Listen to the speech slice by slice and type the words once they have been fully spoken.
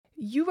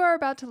You are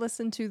about to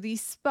listen to the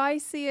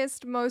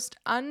spiciest, most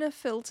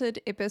unfiltered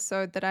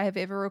episode that I have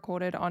ever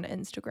recorded on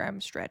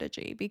Instagram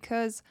strategy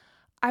because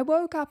I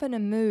woke up in a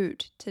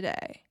mood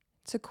today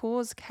to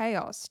cause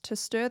chaos, to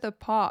stir the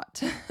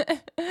pot.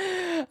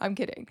 I'm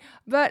kidding.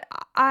 But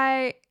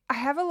I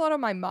have a lot on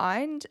my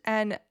mind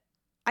and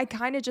I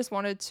kind of just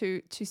wanted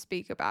to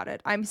speak about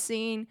it. I'm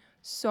seeing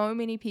so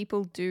many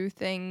people do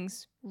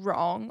things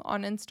wrong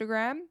on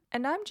Instagram,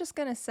 and I'm just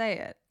going to say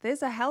it.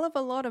 There's a hell of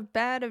a lot of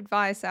bad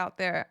advice out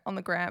there on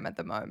the gram at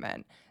the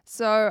moment.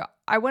 So,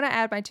 I want to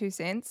add my 2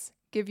 cents,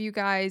 give you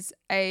guys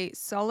a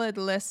solid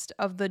list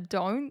of the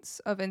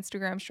don'ts of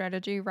Instagram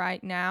strategy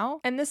right now.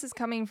 And this is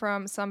coming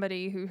from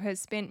somebody who has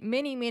spent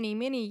many, many,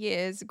 many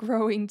years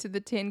growing to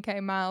the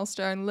 10K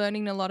milestone,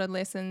 learning a lot of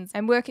lessons,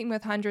 and working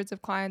with hundreds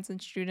of clients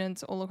and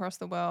students all across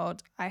the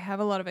world. I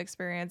have a lot of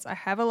experience. I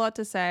have a lot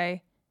to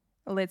say.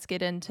 Let's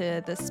get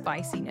into the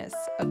spiciness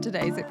of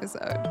today's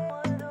episode.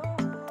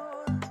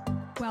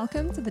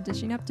 Welcome to the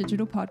Dishing Up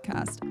Digital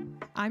podcast.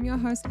 I'm your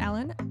host,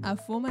 Ellen, a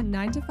former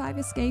 9-to-5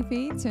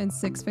 escapee turned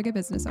 6-figure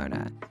business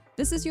owner.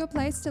 This is your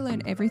place to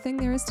learn everything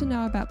there is to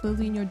know about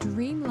building your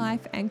dream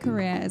life and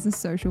career as a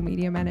social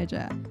media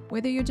manager.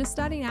 Whether you're just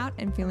starting out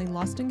and feeling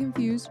lost and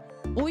confused,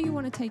 or you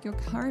want to take your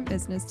current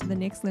business to the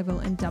next level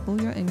and double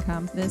your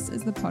income, this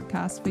is the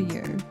podcast for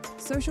you.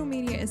 Social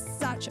media is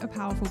such a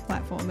powerful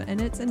platform, and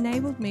it's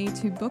enabled me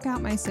to book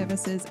out my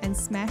services and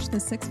smash the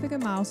 6-figure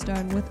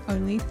milestone with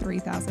only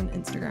 3,000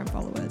 Instagram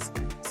followers.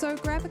 So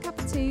grab a cup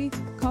of tea,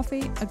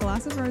 coffee, a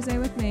glass of rosé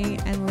with me,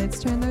 and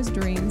let's turn those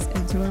dreams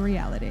into a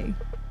reality.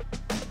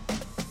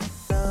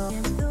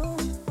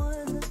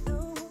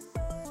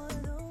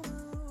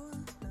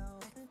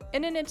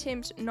 In an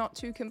attempt not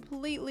to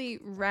completely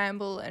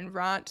ramble and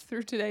rant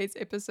through today's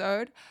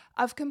episode,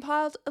 I've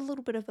compiled a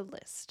little bit of a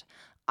list.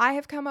 I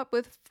have come up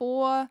with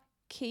 4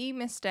 key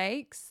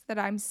mistakes that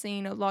I'm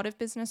seeing a lot of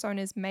business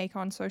owners make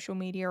on social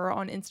media or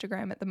on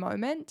Instagram at the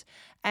moment.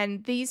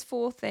 And these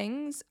 4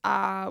 things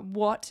are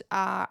what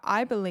are,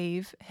 I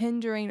believe,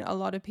 hindering a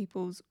lot of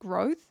people's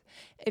growth.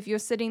 If you're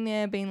sitting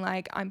there being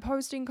like, I'm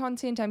posting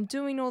content, I'm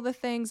doing all the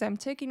things, I'm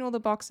ticking all the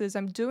boxes,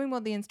 I'm doing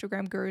what the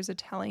Instagram gurus are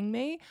telling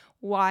me,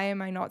 why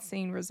am I not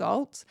seeing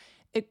results?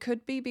 It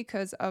could be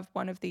because of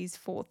one of these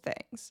 4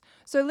 things.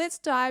 So let's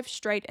dive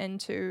straight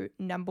into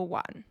number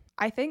 1.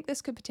 I think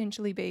this could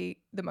potentially be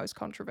the most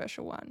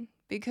controversial one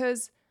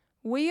because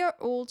we are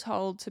all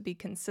told to be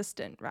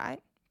consistent, right?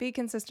 Be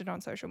consistent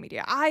on social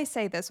media. I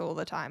say this all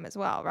the time as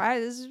well, right?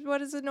 This is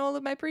what is in all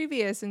of my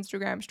previous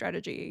Instagram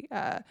strategy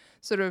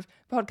sort of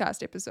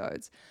podcast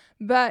episodes.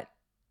 But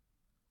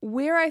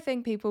where I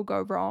think people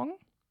go wrong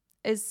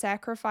is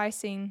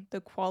sacrificing the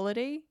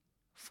quality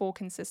for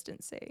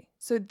consistency.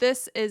 So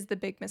this is the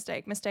big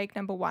mistake. Mistake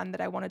number 1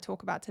 that I want to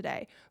talk about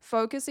today.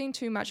 Focusing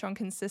too much on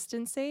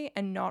consistency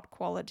and not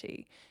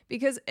quality.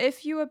 Because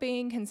if you are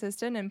being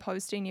consistent and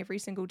posting every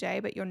single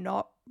day, but you're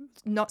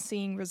not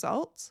seeing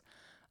results,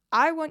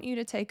 I want you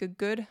to take a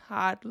good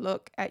hard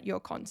look at your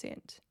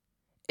content.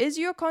 Is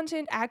your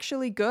content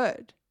actually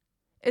good?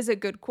 Is it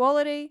good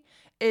quality?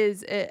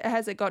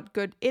 Has it got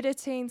good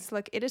editing,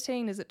 slick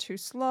editing? Is it too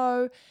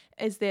slow?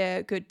 Is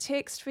there good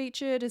text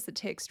featured? Is the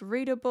text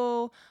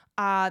readable?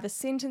 Are the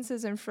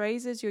sentences and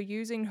phrases you're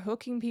using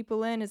hooking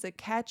people in? Is it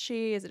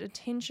catchy? Is it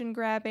attention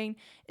grabbing?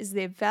 Is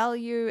there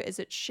value? Is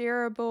it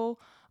shareable?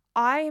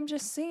 I am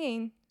just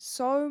seeing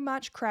so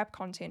much crap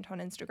content on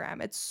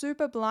Instagram. It's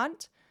super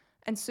blunt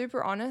and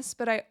super honest,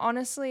 but I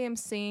honestly am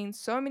seeing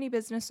so many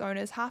business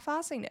owners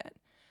half-assing it.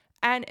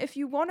 And if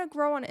you want to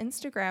grow on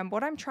Instagram,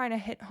 what I'm trying to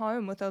hit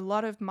home with a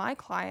lot of my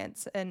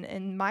clients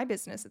in my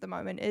business at the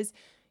moment is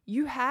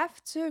you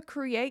have to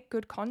create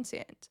good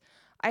content.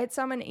 I had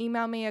someone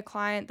email me, a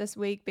client this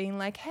week, being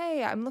like,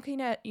 hey, I'm looking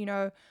at,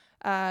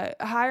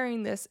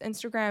 hiring this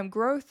Instagram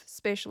growth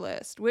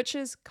specialist, which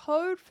is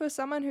code for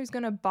someone who's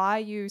going to buy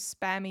you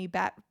spammy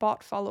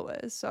bot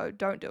followers. So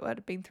don't do it.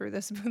 I've been through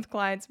this with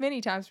clients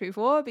many times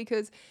before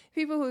because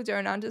people who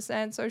don't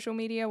understand social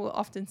media will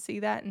often see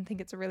that and think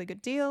it's a really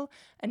good deal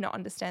and not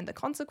understand the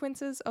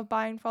consequences of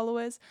buying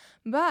followers.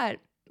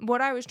 But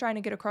what I was trying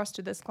to get across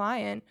to this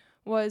client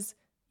was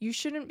you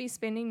shouldn't be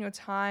spending your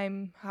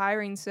time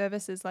hiring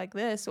services like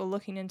this or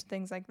looking into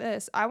things like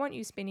this. I want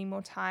you spending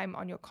more time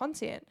on your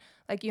content.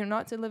 Like you're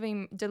not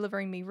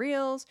delivering me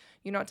reels.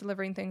 You're not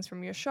delivering things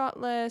from your shot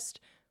list.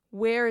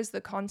 Where is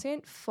the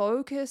content?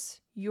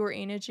 Focus your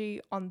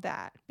energy on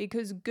that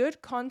because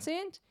good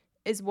content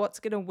is what's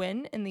going to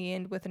win in the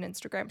end with an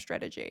Instagram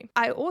strategy.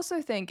 I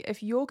also think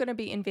if you're going to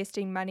be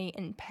investing money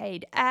in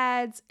paid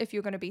ads, if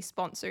you're going to be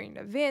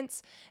sponsoring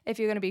events, if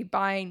you're going to be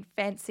buying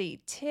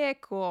fancy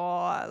tech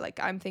or like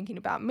I'm thinking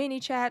about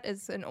ManyChat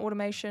as an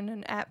automation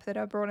and app that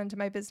I brought into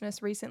my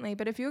business recently,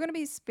 but if you're going to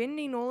be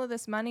spending all of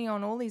this money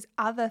on all these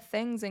other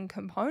things and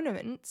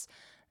components,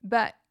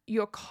 but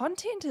your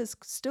content is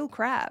still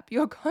crap,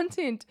 your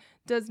content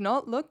does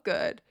not look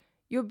good,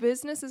 your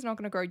business is not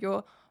going to grow,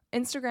 your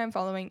Instagram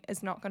following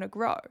is not going to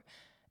grow.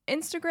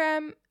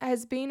 Instagram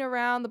has been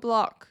around the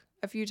block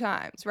a few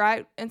times,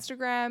 right?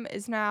 Instagram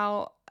is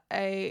now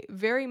a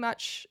very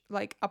much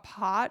like a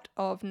part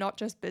of not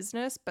just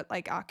business, but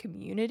like our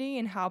community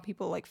and how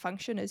people like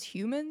function as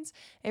humans.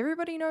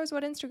 Everybody knows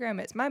what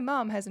Instagram is. My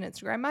mom has an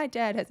Instagram. My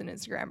dad has an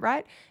Instagram,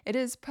 right? It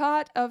is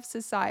part of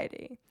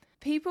society.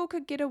 People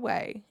could get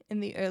away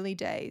in the early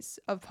days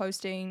of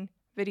posting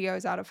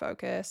videos out of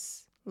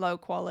focus, low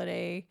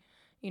quality,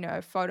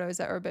 photos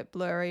that are a bit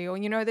blurry, or,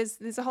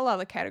 there's a whole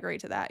other category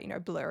to that,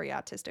 blurry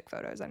artistic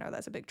photos. I know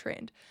that's a big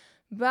trend.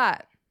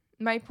 But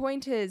my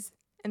point is,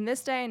 in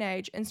this day and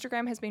age,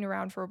 Instagram has been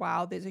around for a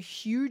while. There's a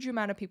huge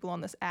amount of people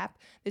on this app.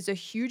 There's a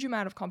huge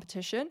amount of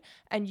competition,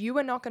 and you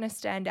are not going to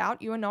stand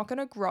out. You are not going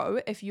to grow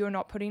if you are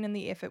not putting in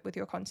the effort with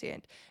your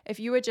content. If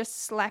you are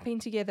just slapping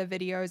together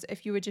videos,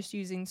 if you are just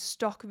using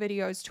stock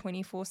videos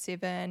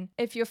 24/7,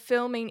 if you're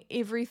filming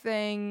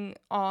everything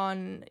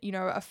on,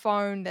 a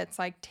phone that's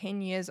like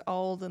 10 years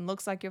old and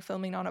looks like you're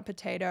filming on a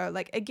potato,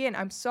 like, again,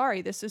 I'm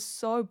sorry, this is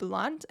so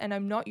blunt, and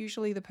I'm not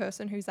usually the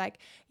person who's like,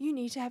 you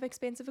need to have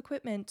expensive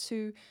equipment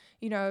to,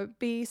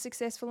 be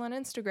successful on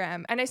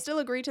Instagram. And I still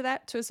agree to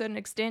that to a certain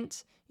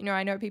extent.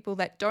 I know people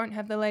that don't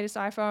have the latest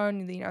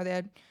iPhone,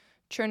 they're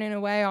churning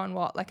away on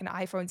like an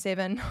iPhone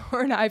 7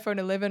 or an iPhone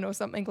 11 or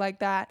something like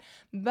that.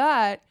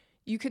 But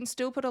you can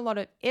still put a lot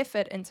of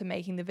effort into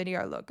making the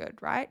video look good,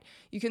 right?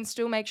 You can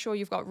still make sure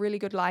you've got really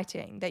good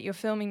lighting, that you're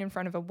filming in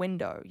front of a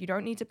window. You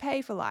don't need to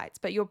pay for lights,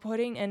 but you're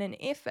putting in an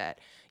effort.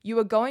 You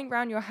are going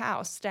around your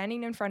house,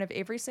 standing in front of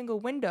every single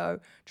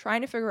window,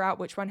 trying to figure out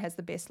which one has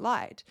the best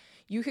light.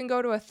 You can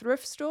go to a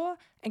thrift store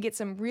and get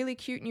some really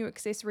cute new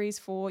accessories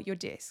for your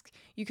desk.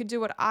 You could do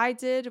what I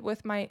did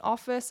with my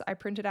office. I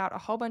printed out a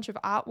whole bunch of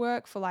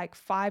artwork for like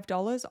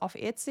 $5 off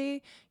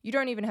Etsy. You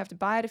don't even have to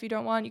buy it if you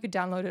don't want. You could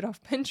download it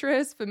off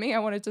Pinterest. For me, I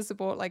wanted to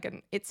support like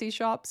an Etsy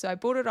shop, so I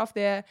bought it off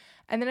there.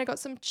 And then I got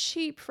some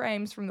cheap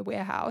frames from the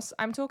warehouse.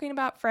 I'm talking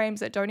about frames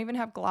that don't even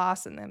have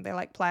glass in them. They're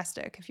like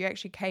plastic. If you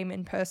actually came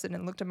in person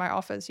and looked at my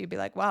office, you'd be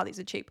like, wow, these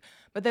are cheap.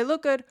 But they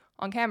look good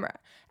on camera.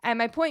 And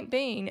my point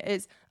being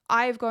is,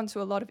 I've gone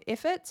to a lot of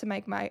effort to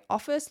make my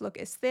office look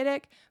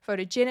aesthetic,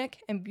 photogenic,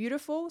 and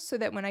beautiful, so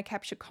that when I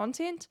capture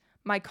content,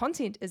 my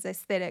content is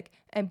aesthetic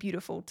and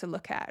beautiful to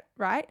look at,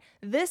 right?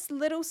 This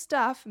little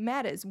stuff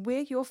matters.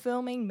 Where you're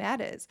filming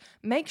matters.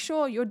 Make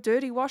sure your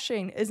dirty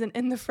washing isn't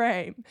in the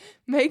frame.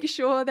 Make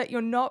sure that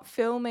you're not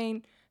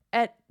filming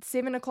at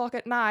 7 o'clock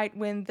at night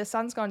when the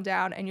sun's gone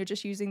down and you're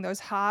just using those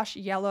harsh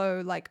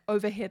yellow like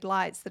overhead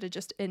lights that are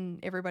just in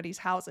everybody's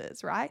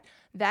houses, right?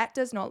 That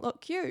does not look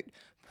cute.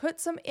 Put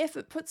some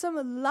effort, put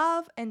some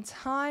love and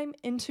time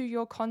into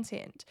your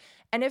content.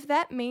 And if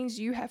that means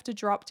you have to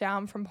drop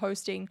down from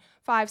posting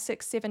 5,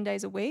 6, 7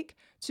 days a week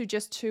to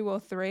just 2 or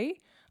 3,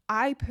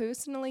 I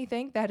personally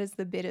think that is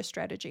the better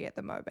strategy at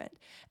the moment.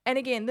 And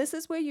again, this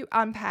is where you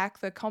unpack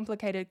the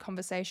complicated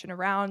conversation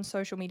around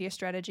social media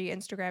strategy,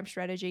 Instagram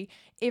strategy.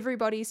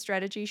 Everybody's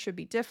strategy should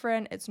be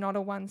different. It's not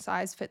a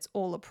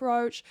one-size-fits-all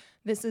approach.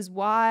 This is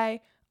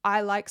why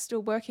I like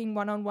still working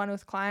one-on-one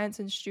with clients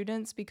and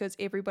students, because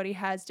everybody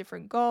has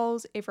different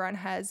goals. Everyone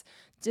has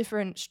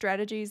different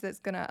strategies that's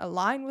going to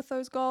align with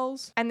those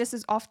goals. And this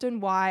is often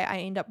why I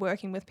end up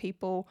working with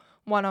people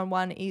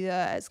one-on-one, either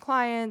as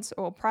clients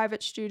or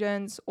private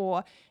students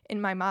or in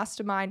my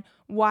mastermind.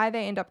 Why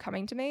they end up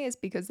coming to me is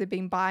because they've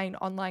been buying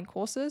online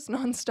courses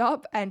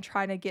nonstop and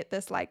trying to get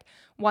this like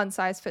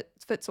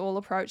one-size-fits-all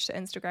approach to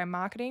Instagram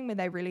marketing when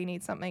they really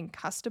need something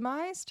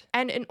customized.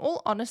 And in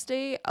all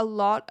honesty, a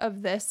lot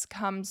of this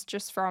comes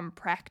just from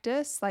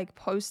practice, like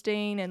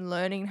posting and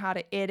learning how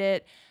to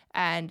edit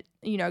and,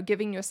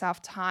 giving yourself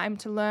time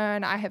to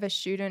learn. I have a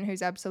student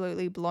who's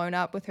absolutely blown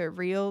up with her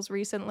reels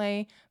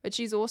recently, but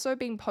she's also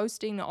been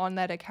posting on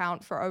that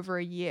account for over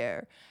a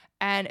year.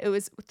 And it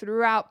was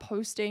throughout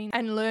posting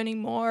and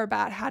learning more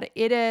about how to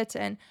edit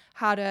and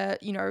how to,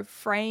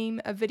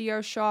 frame a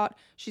video shot,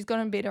 she's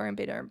gotten better and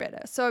better and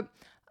better. So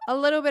a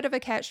little bit of a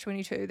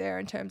catch-22 there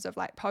in terms of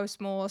like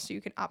post more so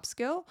you can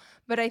upskill.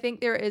 But I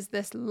think there is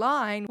this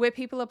line where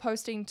people are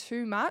posting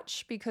too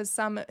much because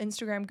some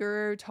Instagram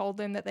guru told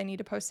them that they need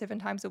to post 7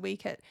 times a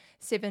week at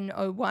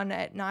 7:01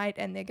 at night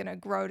and they're going to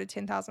grow to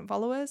 10,000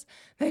 followers.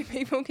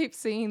 People keep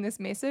seeing this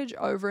message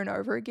over and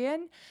over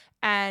again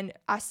and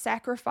are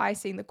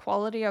sacrificing the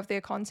quality of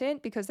their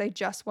content because they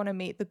just want to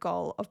meet the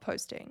goal of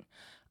posting.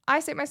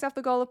 I set myself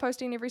the goal of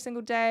posting every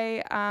single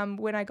day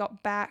when I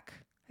got back,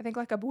 I think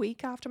like a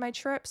week after my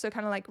trip. So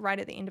kind of like right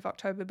at the end of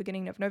October,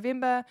 beginning of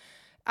November.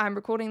 I'm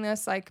recording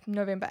this like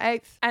November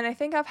 8th. And I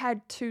think I've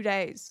had 2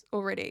 days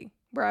already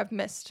where I've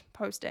missed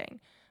posting.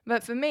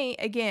 But for me,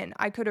 again,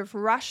 I could have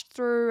rushed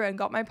through and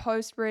got my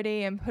post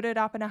ready and put it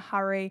up in a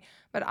hurry.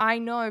 But I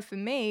know for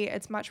me,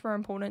 it's much more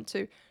important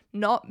to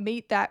not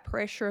meet that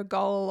pressure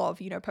goal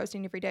of,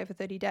 posting every day for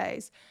 30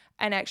 days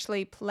and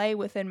actually play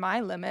within my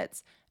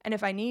limits. And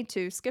if I need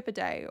to, skip a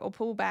day or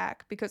pull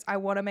back because I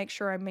want to make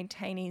sure I'm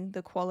maintaining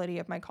the quality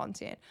of my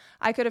content.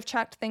 I could have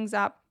chucked things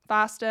up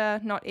faster,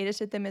 not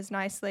edited them as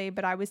nicely,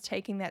 but I was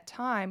taking that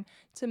time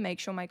to make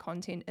sure my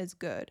content is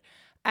good.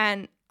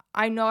 And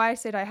I know I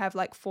said I have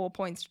like 4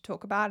 points to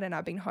talk about and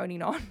I've been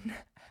honing on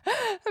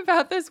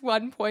about this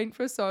one point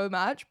for so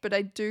much, but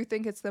I do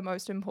think it's the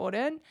most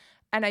important.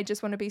 And I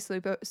just want to be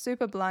super,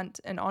 super blunt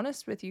and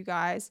honest with you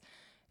guys.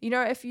 You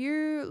know, if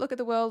you look at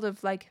the world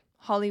of like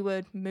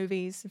Hollywood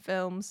movies,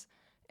 films,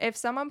 if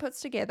someone puts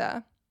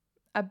together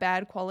a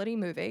bad quality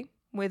movie,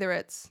 whether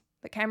it's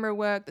the camera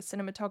work, the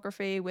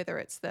cinematography, whether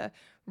it's the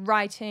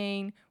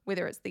writing,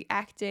 whether it's the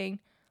acting,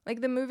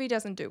 like the movie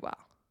doesn't do well.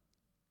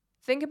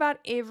 Think about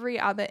every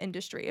other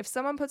industry. If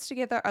someone puts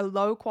together a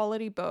low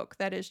quality book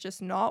that is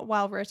just not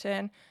well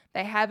written,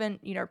 they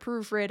haven't,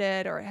 proofread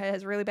it, or it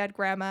has really bad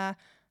grammar,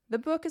 the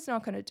book is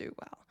not going to do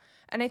well.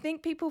 And I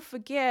think people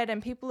forget,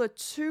 and people are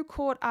too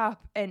caught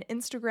up in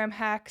Instagram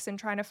hacks and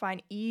trying to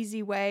find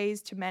easy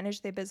ways to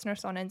manage their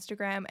business on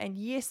Instagram. And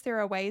yes, there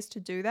are ways to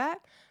do that,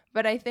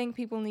 but I think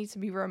people need to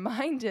be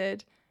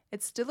reminded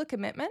it's still a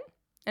commitment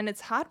and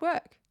it's hard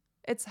work.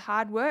 It's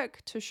hard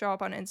work to show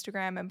up on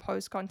Instagram and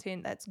post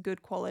content that's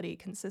good quality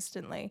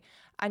consistently.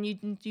 And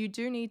you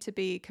do need to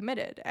be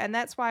committed. And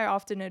that's why I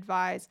often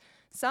advise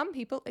some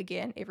people,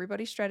 again,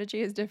 everybody's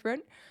strategy is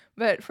different,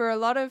 but for a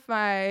lot of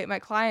my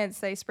clients,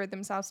 they spread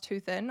themselves too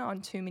thin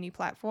on too many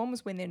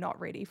platforms when they're not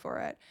ready for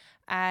it.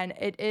 And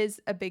it is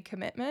a big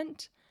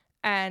commitment.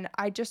 And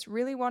I just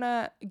really want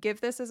to give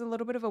this as a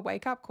little bit of a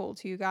wake-up call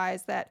to you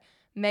guys that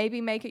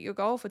maybe make it your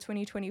goal for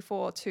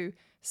 2024 to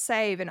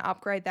save and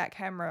upgrade that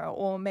camera,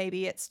 or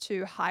maybe it's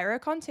to hire a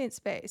content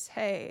space.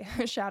 Hey,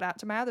 shout out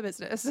to my other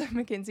business,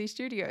 Mackenzie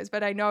Studios.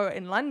 But I know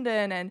in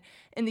London and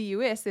in the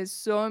US, there's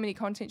so many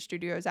content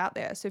studios out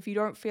there. So if you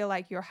don't feel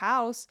like your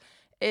house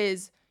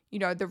is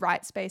the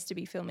right space to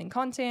be filming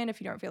content, if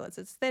you don't feel it's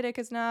aesthetic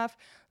enough,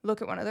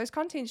 look at one of those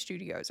content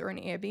studios or an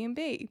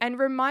Airbnb. And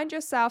remind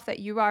yourself that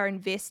you are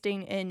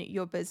investing in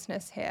your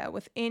business here.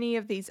 With any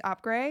of these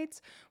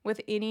upgrades, with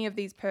any of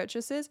these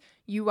purchases,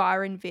 you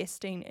are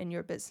investing in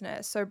your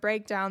business. So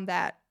break down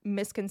that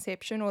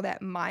misconception or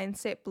that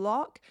mindset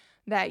block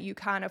that you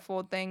can't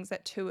afford things,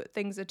 that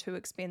things are too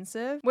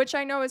expensive, which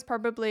I know is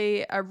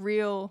probably a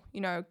real,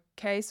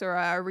 case or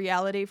a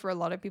reality for a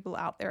lot of people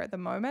out there at the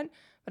moment.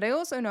 But I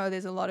also know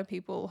there's a lot of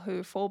people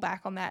who fall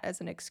back on that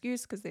as an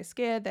excuse because they're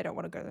scared, they don't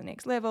want to go to the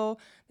next level,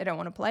 they don't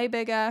want to play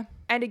bigger.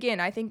 And again,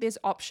 I think there's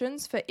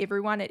options for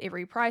everyone at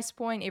every price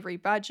point, every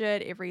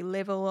budget, every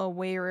level, or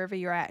wherever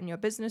you're at in your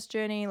business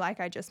journey. Like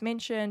I just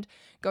mentioned,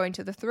 going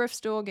to the thrift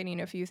store,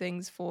 getting a few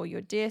things for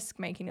your desk,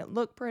 making it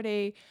look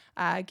pretty,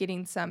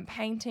 getting some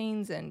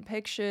paintings and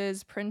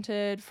pictures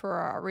printed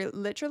for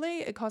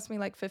literally, it cost me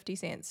like 50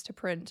 cents to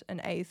print an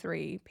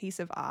A3 piece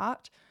of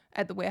art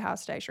at the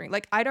warehouse stationery.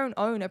 Like, I don't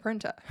own a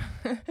printer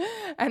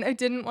and I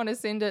didn't want to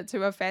send it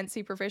to a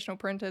fancy professional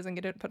printers and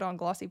get it put on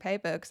glossy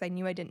paper because I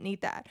knew I didn't need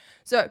that.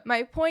 So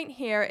my point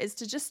here is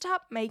to just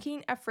stop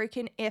making a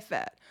freaking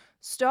effort.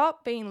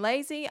 Stop being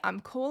lazy. I'm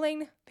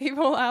calling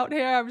people out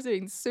here. I'm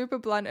being super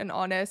blunt and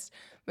honest.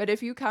 But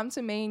if you come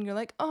to me and you're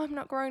like, oh, I'm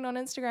not growing on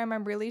Instagram,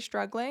 I'm really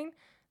struggling,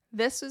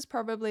 this is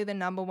probably the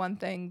number one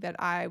thing that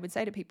I would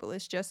say to people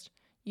is just,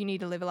 you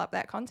need to level up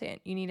that content.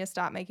 You need to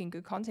start making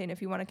good content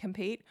if you want to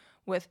compete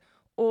with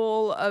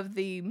all of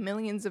the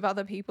millions of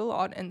other people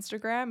on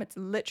Instagram. It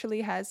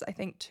literally has, I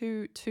think,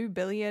 2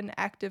 billion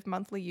active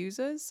monthly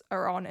users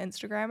are on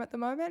Instagram at the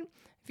moment.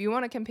 If you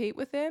want to compete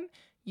with them,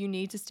 you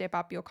need to step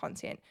up your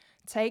content.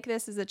 Take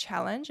this as a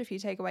challenge. If you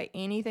take away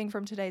anything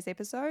from today's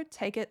episode,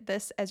 take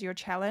this as your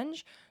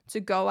challenge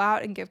to go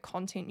out and give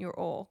content your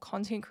all.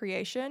 Content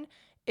creation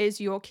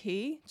is your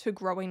key to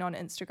growing on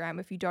Instagram.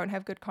 If you don't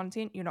have good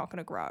content, you're not going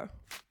to grow.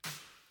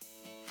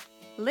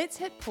 Let's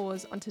hit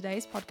pause on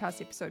today's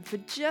podcast episode for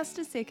just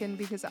a second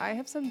because I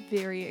have some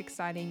very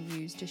exciting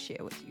news to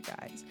share with you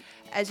guys.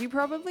 As you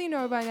probably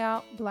know by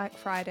now, Black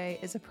Friday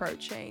is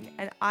approaching,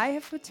 and I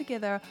have put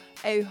together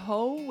a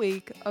whole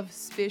week of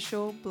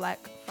special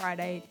Black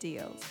Friday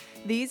deals.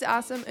 These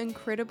are some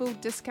incredible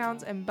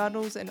discounts and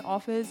bundles and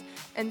offers,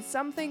 and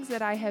some things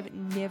that I have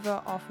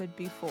never offered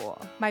before.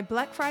 My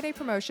Black Friday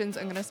promotions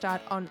are going to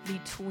start on the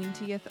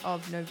 20th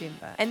of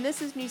November. And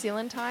this is New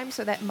Zealand time,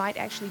 so that might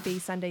actually be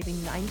Sunday the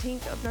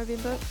 19th of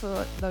November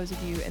for those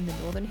of you in the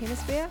Northern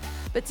Hemisphere.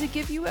 But to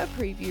give you a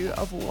preview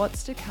of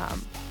what's to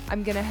come,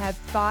 I'm going to have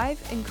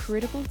 5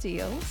 incredible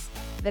deals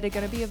that are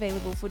going to be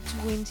available for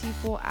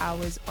 24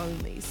 hours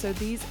only. So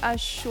these are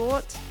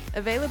short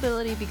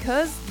availability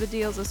because the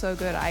deals are so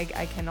good, I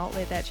cannot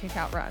let that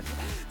checkout run.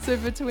 So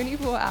for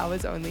 24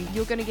 hours only,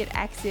 you're going to get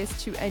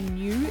access to a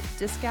new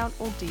discount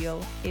or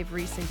deal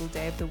every single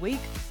day of the week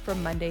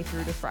from Monday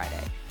through to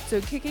Friday. So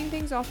kicking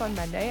things off on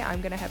Monday,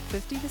 I'm going to have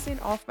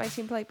 50% off my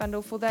template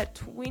bundle for that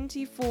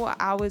 24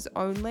 hours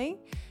only.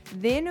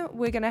 Then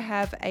we're going to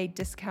have a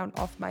discount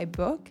off my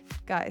book.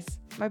 Guys,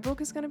 my book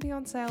is going to be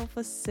on sale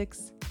for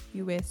 $6.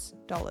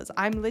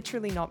 I'm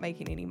literally not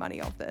making any money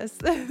off this.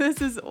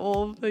 This is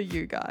all for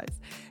you guys.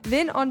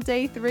 Then on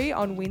day 3,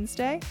 on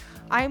Wednesday,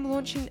 I'm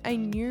launching a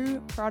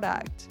new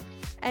product.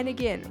 And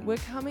again, we're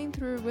coming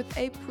through with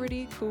a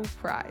pretty cool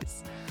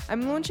prize.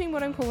 I'm launching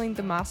what I'm calling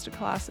the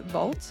Masterclass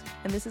Vault,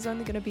 and this is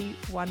only going to be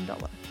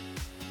 $1.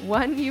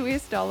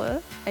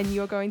 $1, and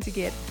you're going to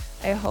get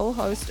a whole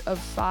host of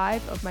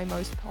 5 of my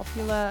most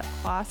popular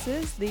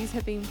classes. These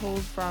have been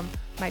pulled from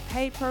my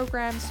paid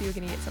programs, so you're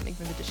going to get something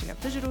from the Dishing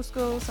Up Digital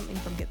School, something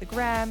from Get the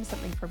Gram,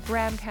 something from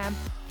GramCamp,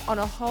 on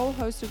a whole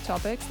host of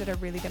topics that are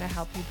really going to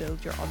help you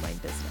build your online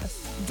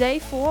business. Day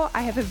 4,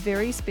 I have a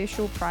very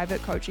special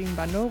private coaching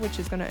bundle, which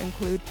is going to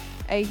include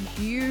a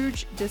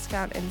huge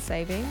discount and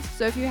savings.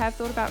 So if you have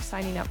thought about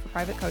signing up for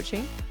private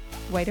coaching,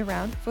 wait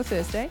around for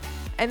Thursday.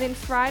 And then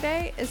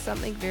Friday is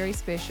something very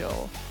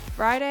special.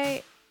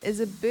 Friday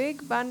is a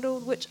big bundle,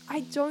 which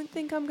I don't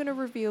think I'm going to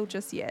reveal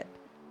just yet,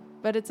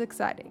 but it's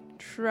exciting.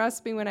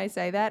 Trust me when I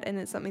say that, and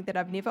it's something that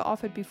I've never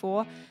offered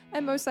before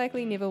and most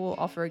likely never will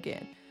offer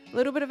again. A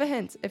little bit of a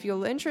hint, if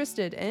you're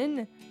interested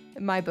in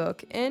my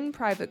book, in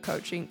private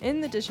coaching, in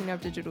the Dishing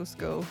Up Digital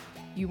School,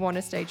 you want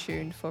to stay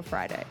tuned for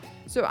Friday.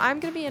 So I'm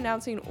going to be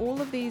announcing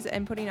all of these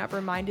and putting up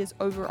reminders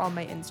over on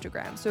my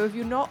Instagram. So if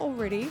you're not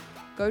already,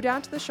 go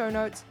down to the show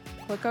notes,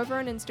 click over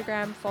on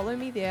Instagram, follow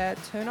me there,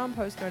 turn on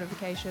post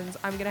notifications.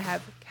 I'm going to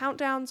have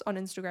countdowns on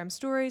Instagram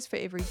stories for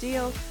every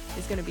deal.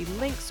 There's going to be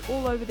links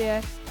all over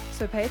there.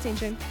 So pay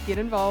attention, get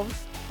involved.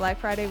 Black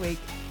Friday week.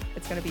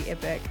 It's going to be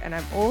epic, and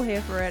I'm all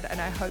here for it, and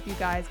I hope you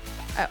guys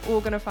are all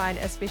going to find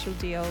a special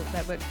deal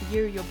that works for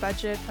you, your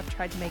budget. I've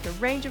tried to make a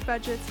range of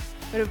budgets,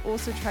 but I've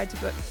also tried to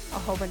put a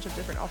whole bunch of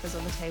different offers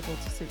on the table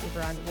to suit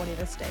everyone,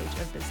 whatever stage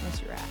of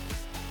business you're at.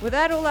 With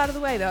that all out of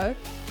the way though,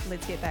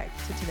 let's get back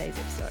to today's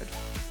episode.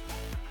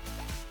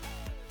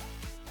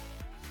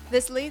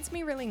 This leads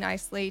me really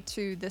nicely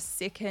to the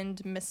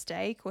second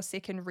mistake or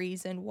second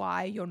reason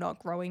why you're not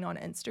growing on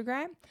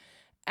Instagram.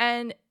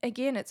 And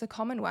again, it's a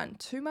common one,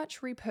 too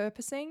much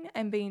repurposing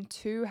and being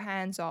too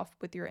hands-off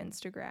with your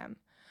Instagram.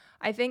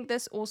 I think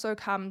this also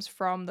comes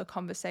from the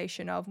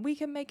conversation of we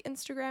can make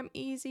Instagram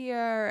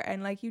easier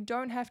and like you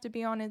don't have to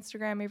be on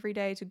Instagram every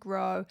day to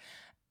grow.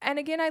 And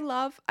again, I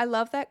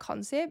love that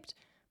concept,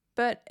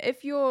 but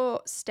if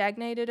you're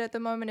stagnated at the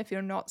moment, if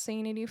you're not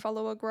seeing any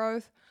follower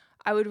growth,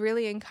 I would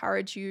really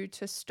encourage you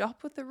to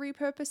stop with the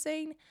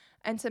repurposing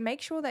and to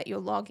make sure that you're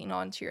logging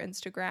on to your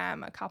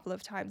Instagram a couple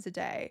of times a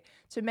day,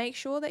 to make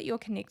sure that you're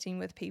connecting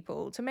with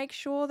people, to make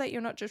sure that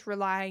you're not just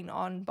relying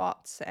on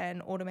bots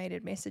and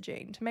automated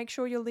messaging, to make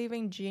sure you're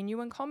leaving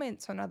genuine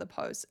comments on other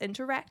posts,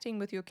 interacting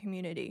with your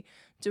community,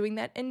 doing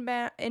that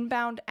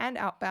inbound and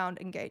outbound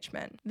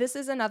engagement. This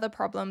is another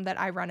problem that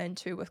I run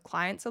into with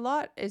clients a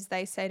lot, is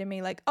they say to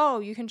me like, oh,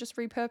 you can just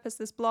repurpose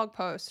this blog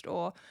post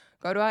or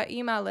go to our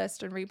email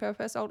list and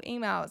repurpose old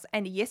emails.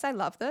 And yes, I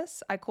love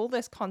this. I call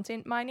this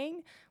content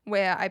mining,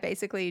 where I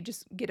basically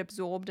just get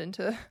absorbed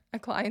into a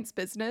client's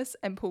business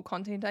and pull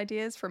content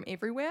ideas from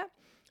everywhere.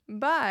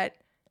 But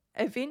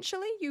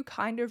eventually you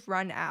kind of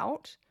run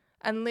out,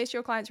 unless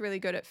your client's really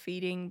good at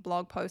feeding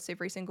blog posts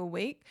every single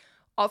week.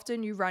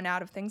 Often you run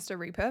out of things to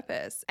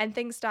repurpose and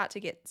things start to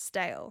get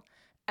stale.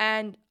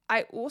 And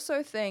I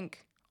also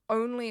think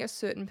only a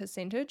certain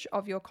percentage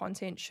of your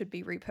content should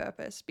be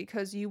repurposed,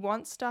 because you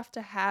want stuff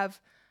to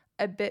have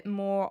a bit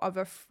more of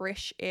a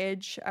fresh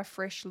edge, a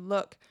fresh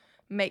look.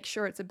 Make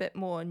sure it's a bit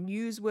more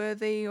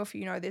newsworthy, or if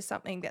you know there's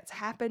something that's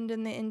happened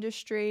in the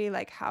industry,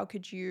 like how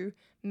could you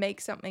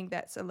make something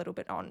that's a little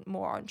bit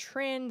more on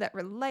trend, that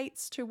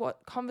relates to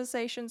what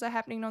conversations are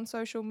happening on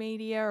social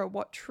media or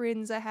what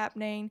trends are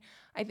happening.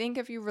 I think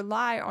if you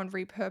rely on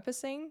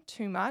repurposing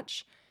too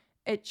much,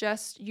 it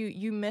just,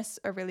 you miss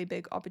a really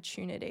big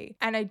opportunity.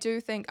 And I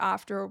do think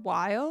after a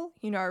while,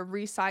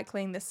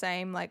 recycling the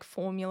same like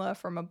formula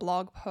from a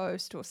blog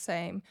post or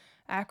same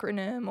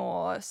acronym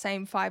or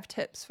same 5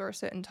 tips for a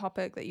certain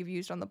topic that you've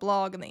used on the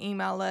blog and the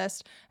email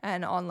list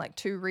and on like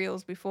 2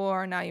 reels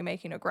before, and now you're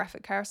making a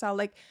graphic carousel,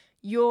 like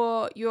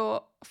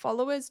your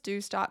followers do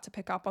start to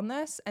pick up on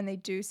this and they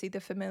do see the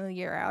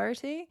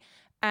familiarity.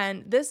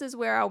 And this is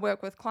where I'll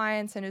work with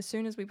clients, and as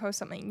soon as we post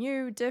something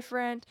new,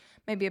 different,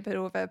 maybe a bit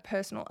of a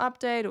personal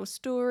update or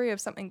story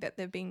of something that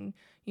they've been,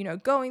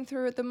 going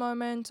through at the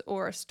moment,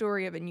 or a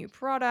story of a new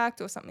product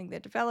or something they're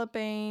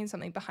developing,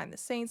 something behind the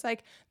scenes,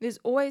 like there's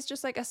always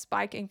just like a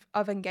spike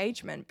of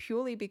engagement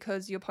purely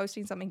because you're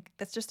posting something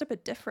that's just a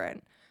bit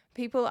different.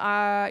 People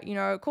are,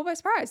 caught by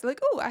surprise. They're like,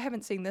 oh, I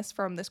haven't seen this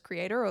from this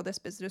creator or this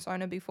business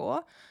owner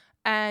before.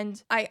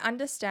 And I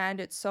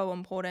understand it's so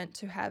important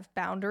to have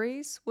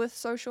boundaries with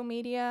social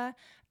media,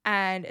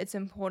 and it's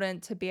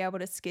important to be able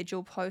to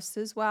schedule posts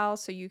as well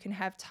so you can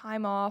have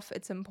time off.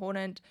 It's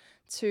important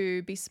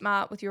to be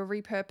smart with your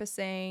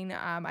repurposing.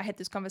 I had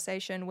this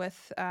conversation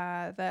with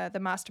the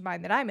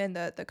mastermind that I'm in,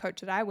 the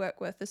coach that I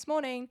work with this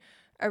morning,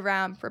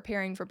 around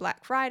preparing for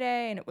Black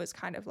Friday, and it was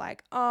kind of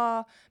like,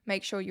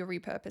 make sure you're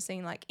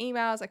repurposing like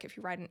emails. Like if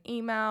you write an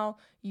email,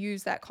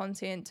 use that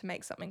content to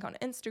make something on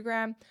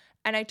Instagram.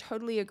 And I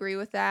totally agree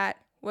with that.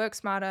 Work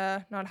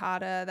smarter, not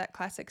harder, that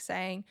classic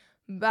saying.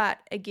 But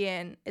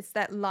again, it's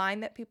that line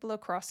that people are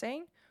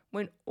crossing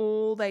when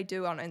all they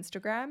do on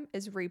Instagram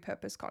is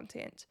repurpose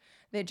content.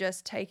 They're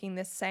just taking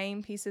the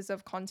same pieces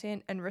of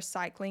content and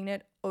recycling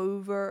it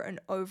over and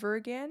over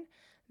again.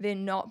 They're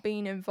not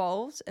being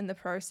involved in the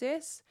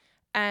process.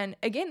 And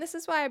again, this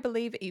is why I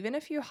believe even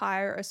if you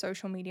hire a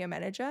social media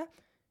manager,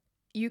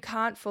 you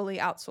can't fully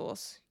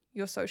outsource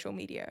your social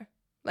media.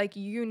 Like,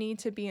 you need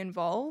to be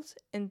involved,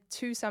 and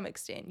to some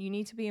extent, you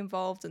need to be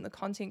involved in the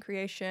content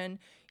creation.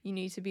 You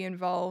need to be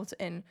involved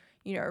in,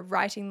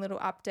 writing little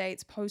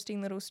updates,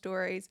 posting little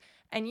stories.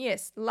 And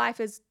yes, life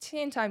is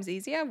 10 times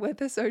easier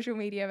with a social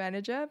media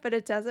manager, but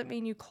it doesn't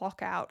mean you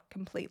clock out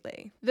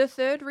completely. The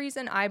third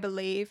reason I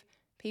believe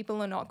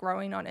people are not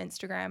growing on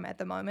Instagram at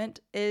the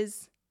moment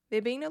is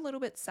they're being a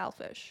little bit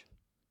selfish.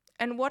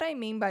 And what I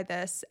mean by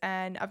this,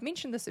 and I've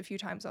mentioned this a few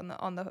times on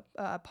the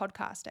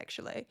podcast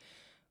actually,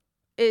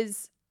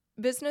 is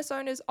business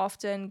owners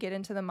often get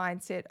into the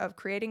mindset of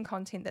creating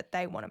content that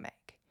they want to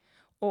make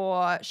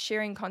or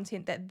sharing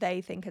content that they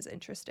think is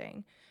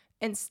interesting,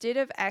 instead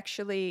of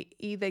actually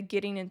either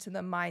getting into the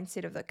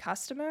mindset of the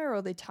customer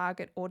or the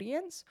target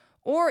audience,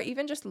 or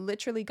even just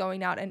literally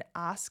going out and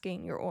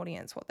asking your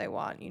audience what they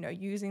want,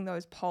 using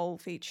those poll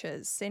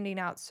features, sending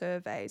out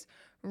surveys,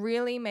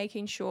 really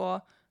making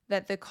sure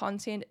that the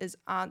content is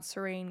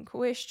answering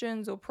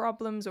questions or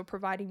problems or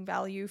providing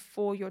value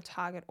for your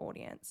target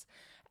audience.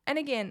 And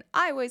again,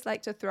 I always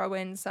like to throw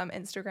in some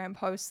Instagram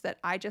posts that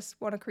I just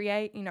want to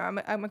create.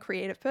 I'm a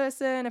creative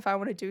person. If I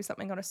want to do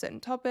something on a certain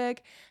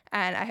topic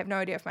and I have no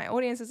idea if my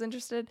audience is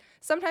interested,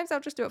 sometimes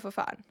I'll just do it for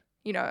fun.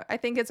 I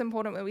think it's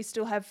important that we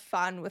still have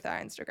fun with our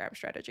Instagram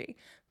strategy.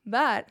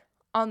 But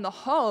on the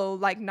whole,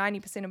 like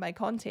 90% of my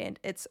content,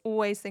 it's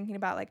always thinking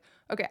about like,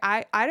 okay,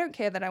 I don't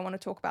care that I want to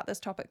talk about this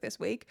topic this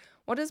week.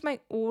 What does my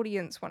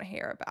audience want to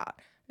hear about?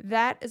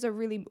 That is a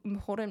really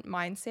important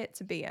mindset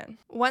to be in.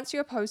 Once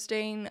you're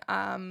posting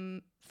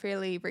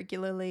fairly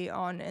regularly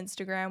on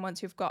Instagram,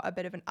 once you've got a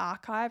bit of an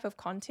archive of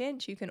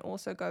content, you can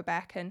also go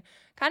back and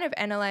kind of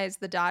analyze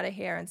the data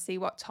here and see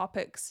what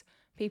topics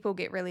people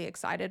get really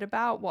excited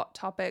about, what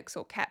topics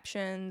or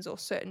captions or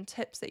certain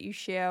tips that you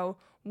share,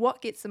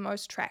 what gets the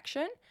most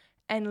traction,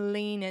 and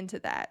lean into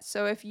that.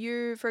 So if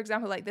you, for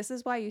example, like this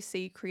is why you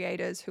see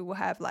creators who will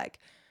have like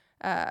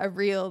a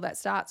reel that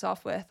starts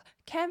off with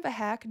Canva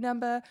hack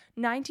number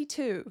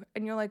 92.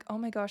 And you're like, oh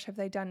my gosh, have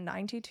they done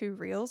 92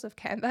 reels of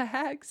Canva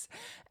hacks?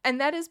 And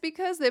that is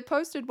because they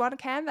posted one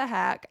Canva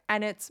hack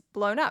and it's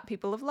blown up.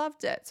 People have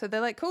loved it. So they're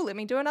like, cool, let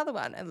me do another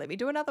one. And let me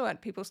do another one.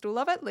 People still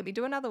love it. Let me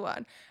do another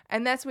one.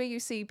 And that's where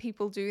you see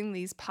people doing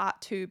these part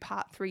 2,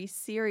 part 3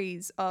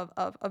 series of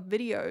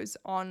videos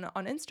on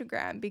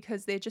Instagram,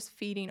 because they're just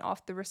feeding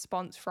off the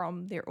response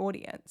from their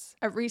audience.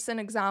 A recent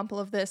example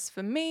of this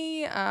for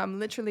me,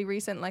 literally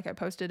recent, like I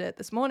posted it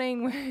this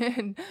morning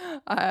when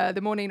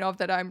the morning of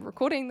that I'm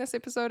recording this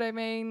episode, let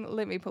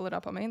me pull it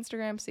up on my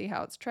Instagram, see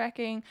how it's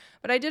tracking.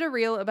 But I did a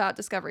reel about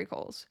discovery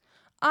calls.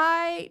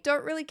 I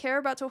don't really care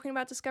about talking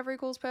about discovery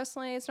calls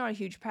personally. It's not a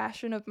huge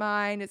passion of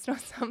mine. It's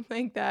not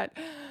something that,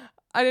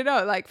 I don't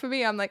know, like for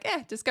me, I'm like,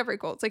 discovery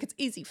calls. Like it's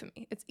easy for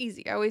me. It's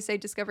easy. I always say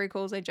discovery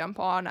calls, I jump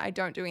on. I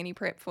don't do any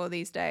prep for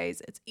these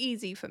days. It's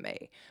easy for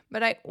me.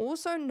 But I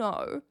also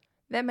know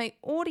that my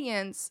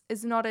audience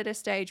is not at a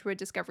stage where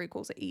discovery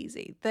calls are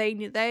easy.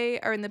 They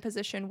are in the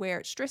position where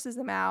it stresses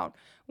them out,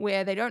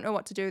 where they don't know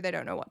what to do, they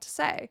don't know what to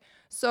say.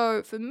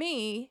 So for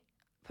me,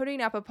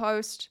 putting up a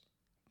post,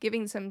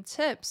 giving some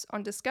tips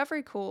on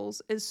discovery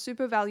calls is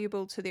super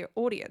valuable to their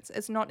audience.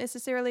 It's not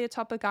necessarily a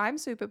topic I'm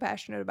super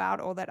passionate about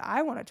or that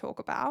I want to talk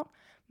about,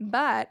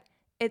 but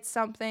it's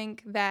something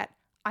that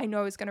I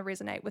know is going to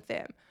resonate with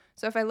them.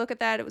 So if I look at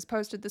that, it was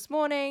posted this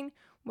morning.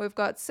 We've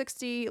got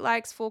 60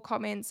 likes, 4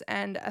 comments,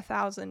 and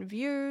 1,000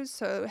 views.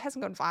 So it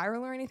hasn't gone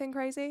viral or anything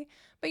crazy.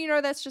 But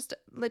that's just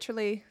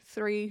literally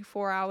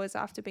 3-4 hours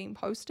after being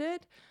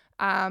posted.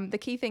 The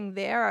key thing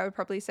there, I would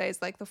probably say,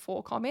 is like the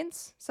 4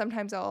 comments.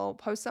 Sometimes I'll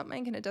post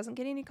something and it doesn't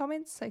get any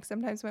comments. Like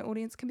sometimes my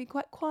audience can be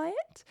quite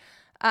quiet.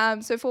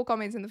 So 4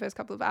 comments in the first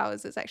couple of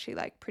hours is actually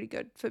like pretty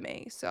good for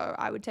me. So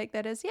I would take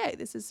that as, yay,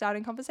 this is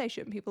starting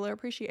conversation. People are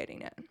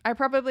appreciating it. I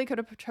probably could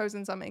have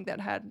chosen something that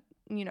had,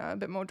 a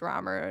bit more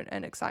drama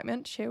and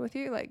excitement to share with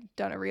you, like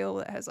done a reel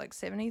that has like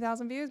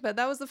 70,000 views. But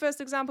that was the first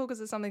example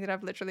because it's something that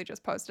I've literally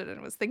just posted and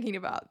was thinking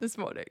about this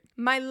morning.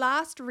 My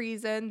last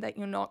reason that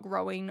you're not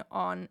growing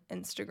on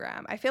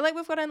Instagram, I feel like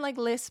we've gotten like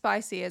less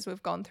spicy as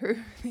we've gone through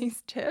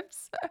these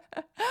tips.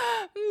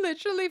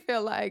 Literally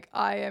feel like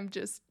I am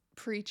just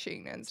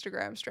preaching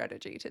Instagram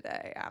strategy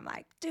today. I'm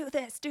like, do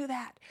this, do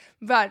that.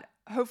 But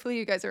hopefully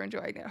you guys are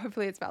enjoying it.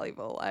 Hopefully it's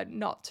valuable and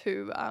not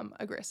too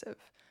aggressive,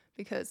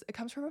 because it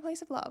comes from a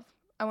place of love.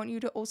 I want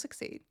you to all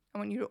succeed. I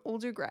want you to all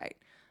do great.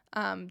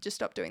 Just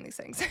stop doing these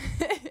things.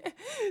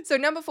 So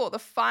number 4, the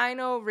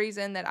final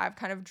reason that I've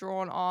kind of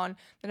drawn on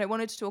that I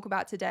wanted to talk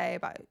about today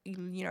about,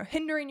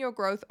 hindering your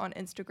growth on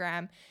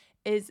Instagram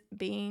is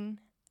being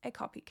a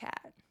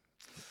copycat.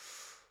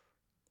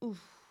 Ooh,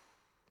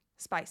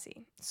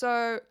 spicy.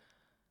 So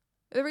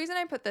the reason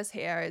I put this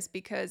here is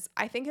because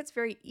I think it's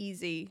very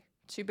easy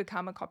to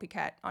become a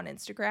copycat on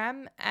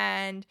Instagram.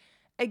 And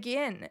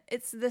again,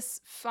 it's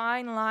this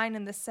fine line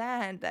in the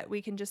sand that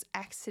we can just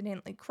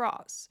accidentally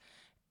cross.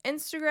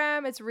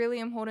 Instagram, it's really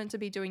important to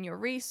be doing your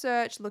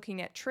research,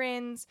 looking at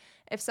trends.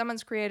 If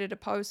someone's created a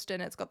post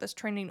and it's got this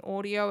trending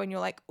audio and you're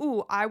like,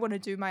 ooh, I want to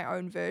do my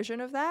own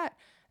version of that,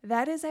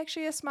 that is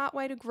actually a smart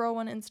way to grow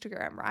on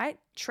Instagram, right?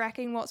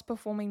 Tracking what's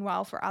performing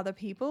well for other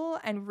people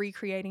and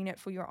recreating it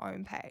for your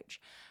own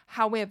page.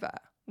 However,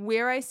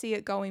 where I see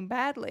it going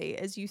badly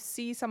is you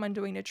see someone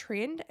doing a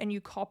trend and you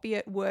copy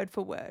it word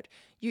for word.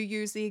 You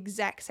use the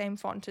exact same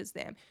font as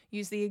them,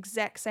 use the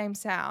exact same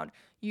sound,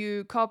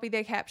 you copy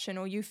their caption,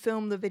 or you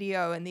film the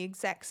video in the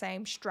exact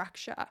same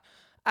structure.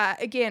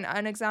 Again,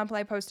 an example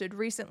I posted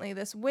recently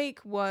this week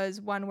was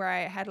one where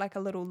I had like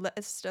a little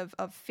list of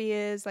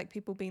fears, like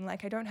people being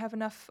like, I don't have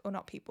enough, or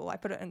not people, I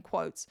put it in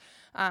quotes,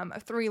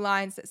 3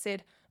 lines that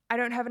said, I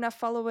don't have enough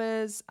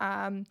followers,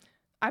 I'm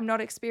not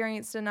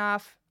experienced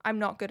enough, I'm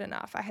not good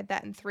enough. I had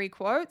that in 3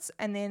 quotes,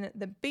 and then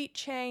the beat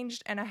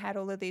changed and I had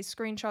all of these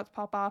screenshots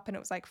pop up, and it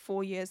was like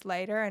 4 years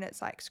later, and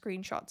it's like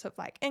screenshots of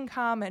like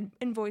income and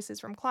invoices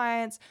from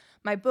clients,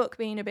 my book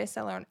being a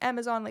bestseller on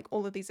Amazon, like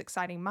all of these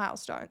exciting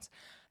milestones.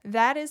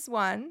 That is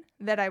one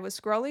that I was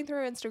scrolling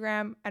through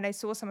Instagram and I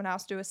saw someone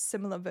else do a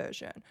similar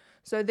version.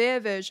 So their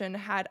version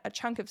had a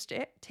chunk of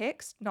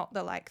text, not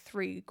the like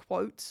 3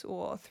 quotes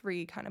or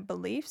 3 kind of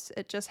beliefs.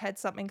 It just had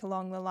something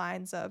along the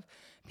lines of,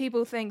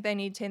 people think they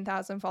need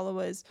 10,000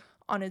 followers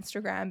on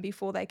Instagram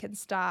before they can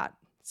start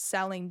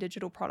selling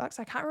digital products.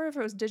 I can't remember if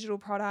it was digital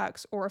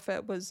products or if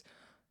it was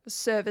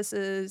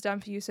services, done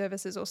for you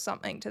services or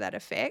something to that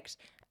effect.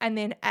 And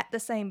then at the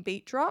same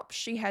beat drop,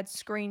 she had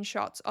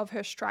screenshots of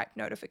her Stripe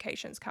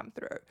notifications come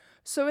through.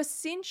 So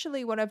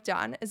essentially what I've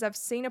done is I've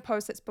seen a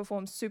post that's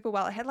performed super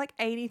well. It had like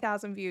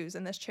 80,000 views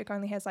and this chick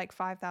only has like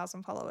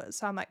 5,000 followers.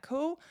 So I'm like,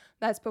 cool,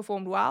 that's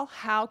performed well.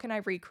 How can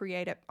I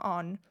recreate it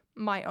on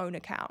my own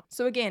account?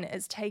 So again,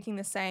 it's taking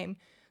the same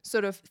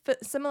sort of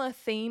similar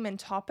theme and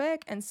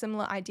topic and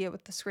similar idea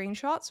with the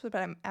screenshots, but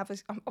I'm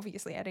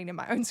obviously adding in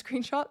my own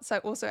screenshots. So I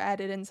also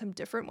added in some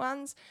different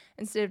ones.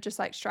 Instead of just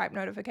like Stripe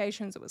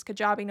notifications, it was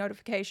Kajabi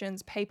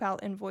notifications, PayPal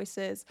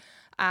invoices,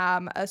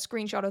 a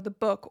screenshot of the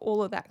book,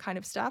 all of that kind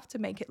of stuff to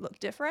make it look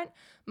different.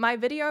 My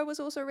video was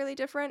also really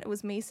different. It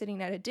was me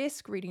sitting at a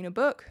desk reading a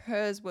book.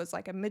 Hers was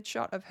like a mid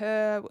shot of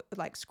her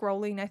like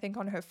scrolling, I think,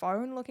 on her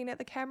phone, looking at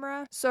the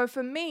camera. So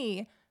for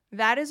me,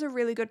 that is a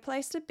really good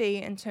place to be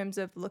in terms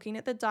of looking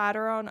at the data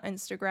on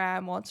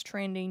Instagram, what's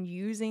trending,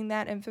 using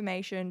that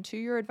information to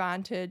your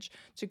advantage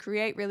to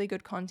create really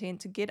good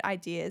content, to get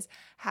ideas.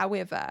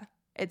 However,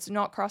 it's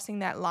not crossing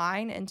that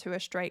line into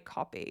a straight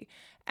copy.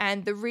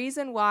 And the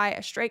reason why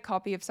a straight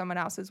copy of someone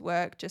else's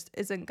work just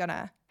isn't going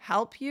to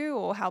help you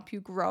or help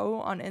you grow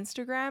on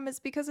Instagram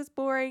is because it's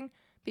boring.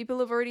 People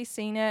have already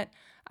seen it.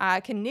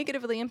 Can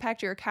negatively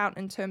impact your account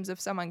in terms of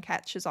someone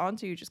catches on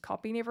to you just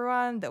copying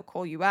everyone. They'll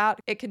call you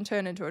out. It can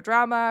turn into a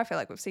drama. I feel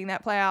like we've seen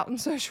that play out on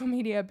social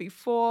media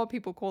before,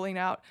 people calling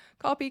out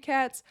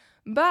copycats.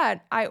 But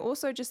I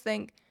also just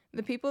think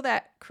the people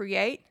that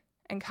create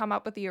and come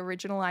up with the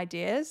original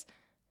ideas,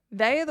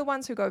 they are the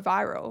ones who go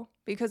viral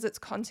because it's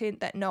content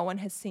that no one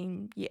has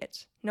seen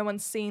yet. No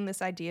one's seen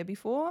this idea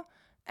before,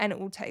 and it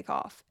will take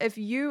off. If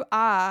you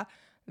are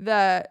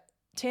the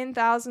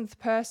 10,000th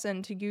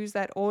person to use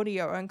that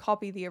audio and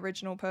copy the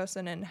original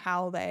person and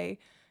how they,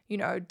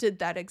 did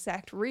that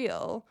exact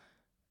reel,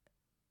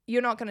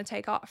 you're not going to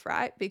take off,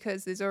 right?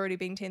 Because there's already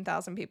been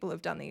 10,000 people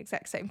who've done the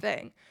exact same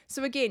thing.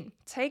 So again,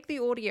 take the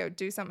audio,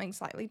 do something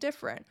slightly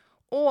different,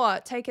 or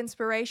take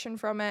inspiration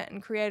from it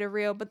and create a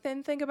reel, but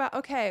then think about,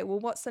 okay, well,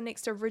 what's the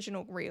next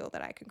original reel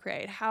that I can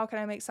create? How can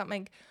I make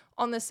something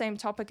on the same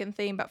topic and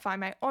theme, but find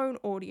my own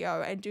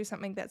audio and do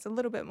something that's a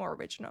little bit more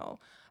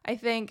original? I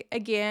think,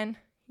 again,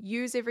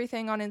 use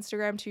everything on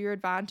Instagram to your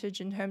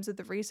advantage in terms of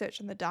the research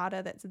and the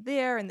data that's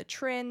there and the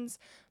trends,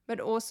 but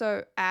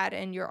also add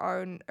in your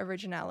own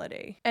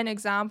originality. An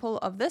example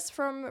of this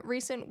from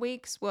recent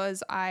weeks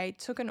was I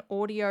took an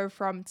audio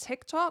from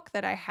TikTok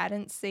that I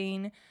hadn't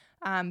seen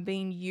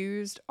being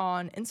used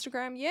on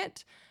Instagram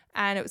yet.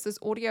 And it was this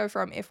audio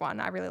from F1.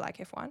 I really like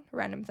F1,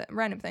 random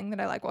thing that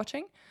I like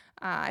watching.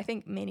 I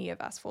think many of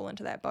us fall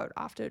into that boat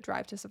after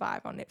Drive to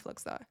Survive on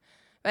Netflix though.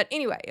 But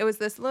anyway, it was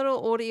this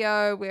little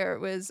audio where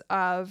it was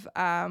of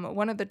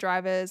one of the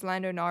drivers,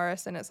 Lando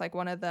Norris, and it's like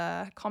one of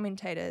the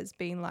commentators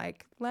being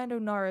like, Lando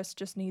Norris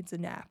just needs a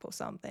nap or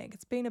something.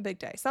 It's been a big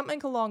day,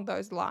 something along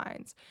those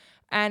lines.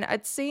 And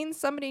I'd seen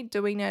somebody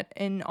doing it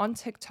on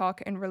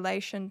TikTok in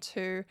relation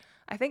to,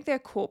 I think, their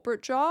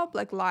corporate job,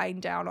 like lying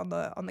down on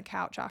the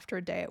couch after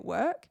a day at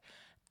work.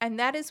 And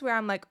that is where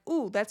I'm like,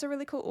 ooh, that's a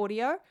really cool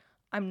audio.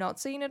 I'm not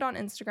seeing it on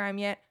Instagram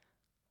yet.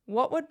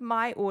 What would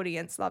my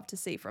audience love to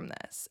see from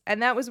this?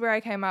 And that was where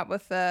I came up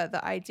with the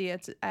idea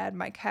to add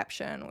my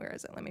caption. Where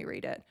is it? Let me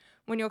read it.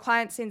 When your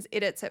client sends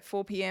edits at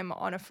 4 p.m.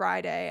 on a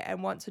Friday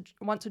and want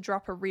to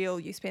drop a reel,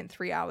 you spent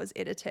 3 hours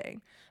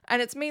editing.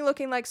 And it's me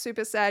looking like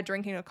super sad,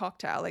 drinking a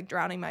cocktail, like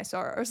drowning my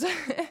sorrows.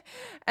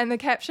 And the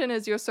caption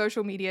is your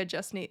social media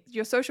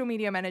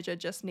manager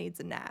just needs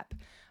a nap.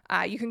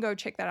 You can go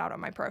check that out on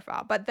my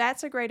profile. But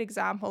that's a great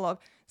example of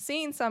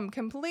seeing some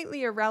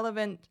completely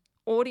irrelevant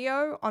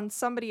audio on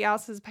somebody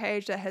else's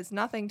page that has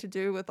nothing to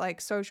do with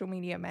like social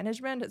media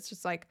management. It's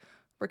just like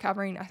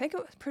recovering. I think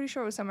pretty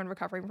sure it was someone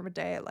recovering from a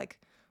day at like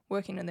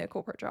working in their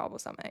corporate job or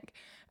something,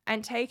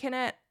 and taking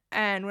it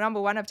And number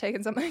one, I've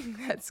taken something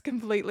that's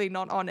completely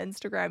not on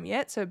Instagram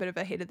yet, so a bit of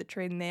ahead of the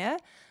trend there,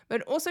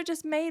 but also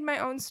just made my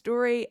own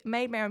story,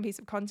 made my own piece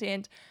of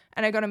content.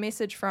 And I got a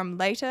message from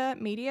Later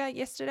Media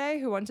yesterday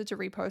who wanted to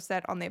repost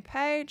that on their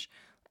page.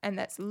 And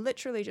that's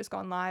literally just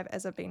gone live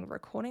as I've been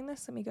recording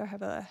this. Let me go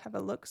have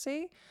a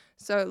look-see.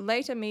 So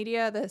Later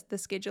Media, the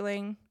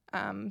scheduling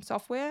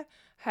software,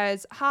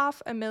 has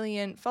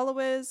 500,000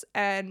 followers,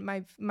 and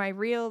my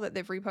reel that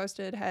they've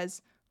reposted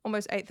has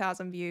almost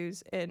 8,000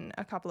 views in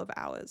a couple of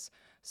hours.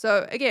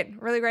 So again,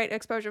 really great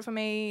exposure for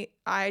me.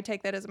 I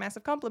take that as a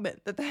massive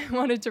compliment that they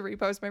wanted to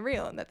repost my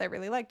reel and that they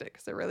really liked it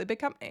because they're a really big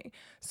company.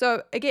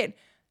 So again,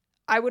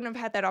 I wouldn't have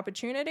had that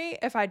opportunity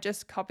if I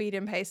just copied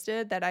and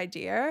pasted that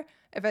idea,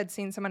 if I'd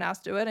seen someone else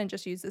do it and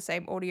just used the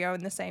same audio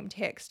and the same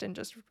text and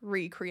just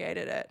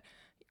recreated it.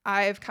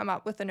 I've come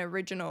up with an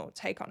original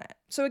take on it.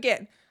 So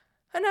again,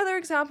 another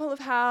example of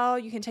how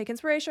you can take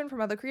inspiration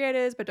from other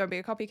creators, but don't be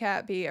a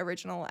copycat, be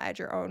original, add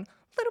your own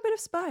little bit of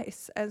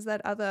spice as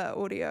that other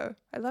audio.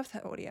 I love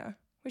that audio.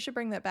 We should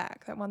bring that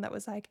back. That one that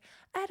was like,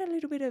 add a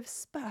little bit of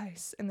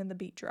spice and then the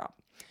beat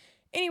drop.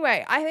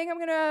 Anyway, I think I'm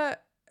going to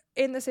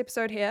end this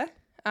episode here.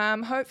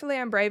 Hopefully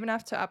I'm brave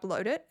enough to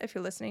upload it if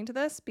you're listening to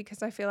this,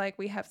 because I feel like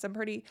we have some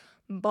pretty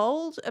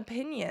bold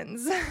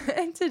opinions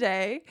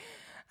today.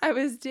 I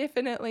was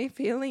definitely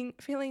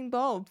feeling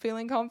bold,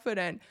 feeling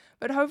confident,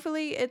 but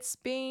hopefully it's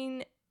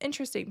been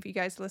interesting for you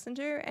guys to listen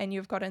to and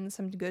you've gotten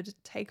some good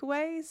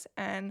takeaways,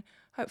 and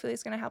hopefully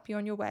it's going to help you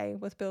on your way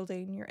with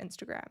building your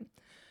Instagram.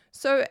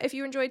 So if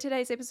you enjoyed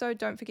today's episode,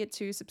 don't forget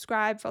to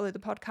subscribe, follow the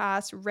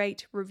podcast,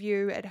 rate,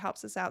 review. It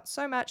helps us out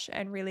so much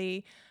and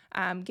really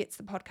gets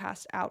the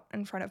podcast out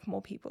in front of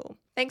more people.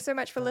 Thanks so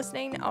much for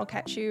listening. I'll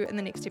catch you in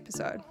the next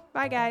episode.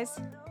 Bye, guys.